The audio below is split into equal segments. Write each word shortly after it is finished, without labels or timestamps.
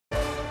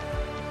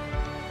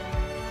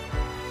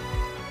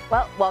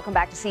Well, welcome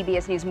back to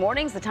CBS News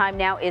Mornings. The time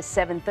now is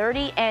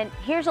 7:30, and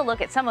here's a look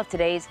at some of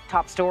today's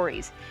top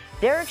stories.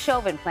 Derek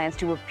Chauvin plans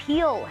to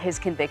appeal his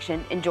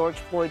conviction in George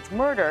Floyd's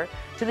murder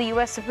to the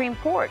U.S. Supreme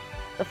Court.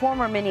 The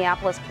former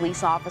Minneapolis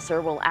police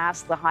officer will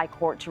ask the High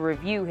Court to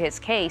review his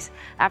case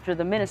after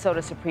the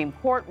Minnesota Supreme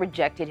Court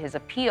rejected his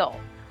appeal.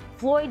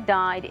 Floyd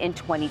died in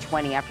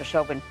 2020 after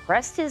Chauvin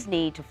pressed his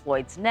knee to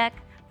Floyd's neck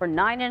for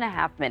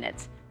 9.5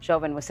 minutes.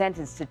 Chauvin was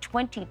sentenced to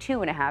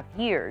 22.5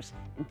 years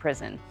in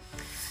prison.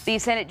 The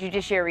Senate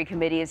Judiciary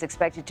Committee is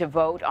expected to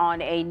vote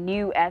on a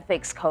new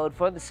ethics code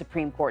for the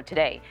Supreme Court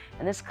today.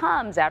 And this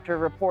comes after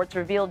reports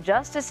reveal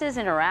justices'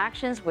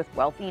 interactions with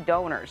wealthy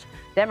donors.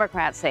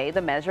 Democrats say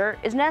the measure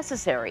is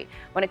necessary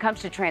when it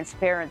comes to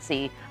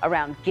transparency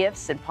around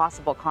gifts and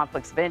possible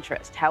conflicts of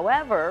interest.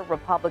 However,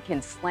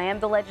 Republicans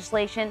slammed the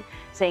legislation,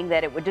 saying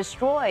that it would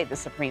destroy the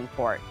Supreme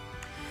Court.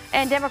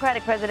 And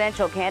Democratic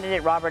presidential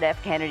candidate Robert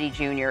F. Kennedy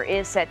Jr.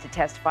 is set to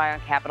testify on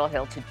Capitol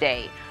Hill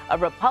today. A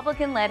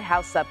Republican-led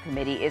House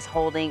subcommittee is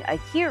holding a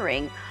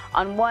hearing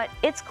on what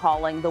it's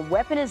calling the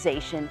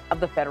weaponization of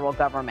the federal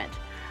government.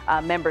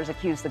 Members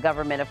accuse the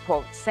government of,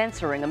 quote,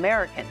 censoring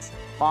Americans.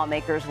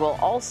 Lawmakers will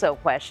also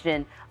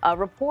question a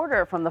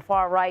reporter from the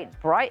far-right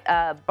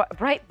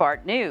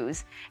Breitbart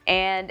News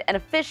and an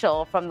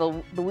official from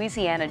the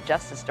Louisiana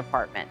Justice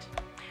Department.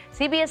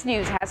 CBS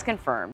News has confirmed